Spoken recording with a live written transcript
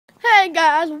Hey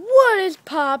guys, what is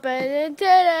poppin'? And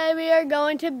today we are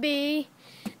going to be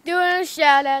doing a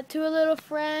shout out to a little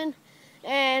friend,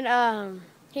 and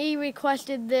he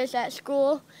requested this at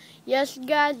school. Yes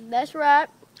guys, that's right,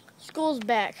 school's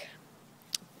back.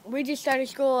 We just started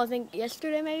school I think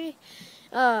yesterday maybe,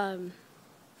 and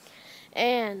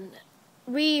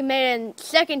we made a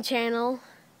second channel,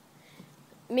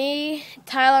 me,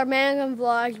 Tyler Mangum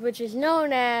Vlogs, which is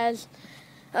known as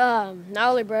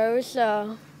Gnarly Bros.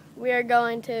 So we are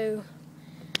going to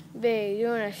be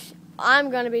doing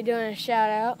I'm going to be doing a shout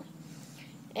out,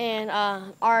 and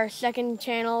our second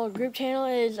channel, group channel,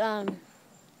 is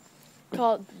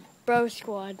called Bro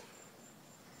Squad.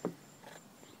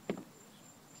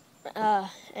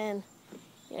 And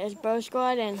yeah, it's Bro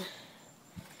Squad, and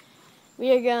I'm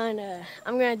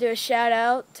gonna do a shout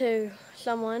out to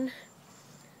someone.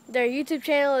 Their YouTube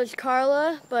channel is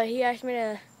Carla, but he asked me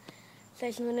to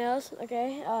say something else.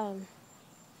 Okay.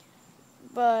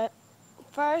 But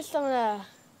first, I'm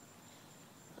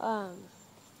gonna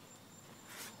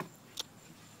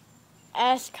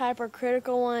ask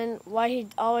Hypercritical One why he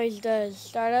always does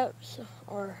startups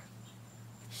or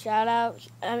shout outs.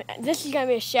 I mean, this is gonna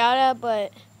be a shout out,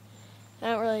 but I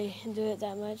don't really do it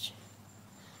that much.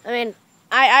 I mean,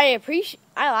 I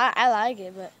like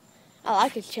it, but I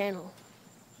like his channel.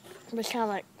 But it's kind of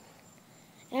like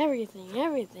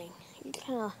everything. It's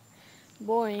kind of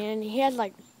boring, and he has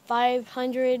like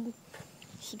 500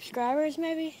 subscribers,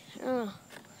 maybe. I don't know.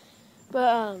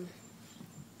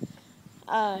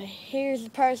 But here's the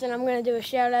person I'm gonna do a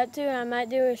shout out to. I might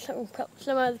do some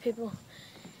other people,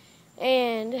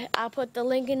 and I'll put the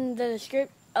link in the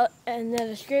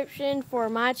description for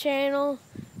my channel,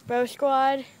 Bro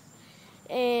Squad,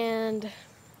 and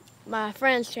my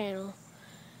friend's channel.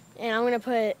 And I'm gonna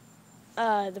put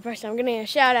the person I'm gonna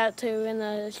shout out to in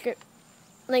the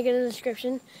link in the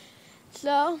description.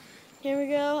 So here we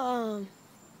go.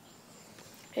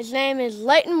 His name is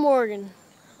Layton Morgan.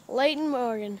 Layton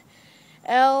Morgan.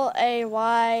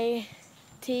 Layton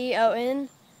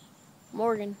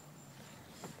Morgan.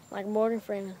 Like Morgan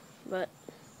Freeman, but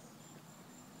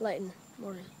Layton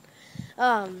Morgan.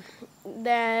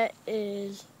 That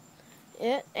is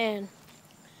it, and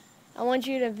I want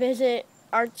you to visit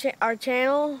our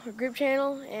channel, our group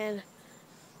channel, and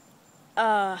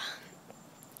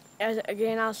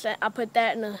again I'll put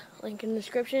that in the link in the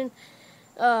description.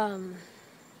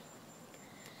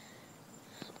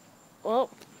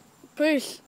 Well, peace.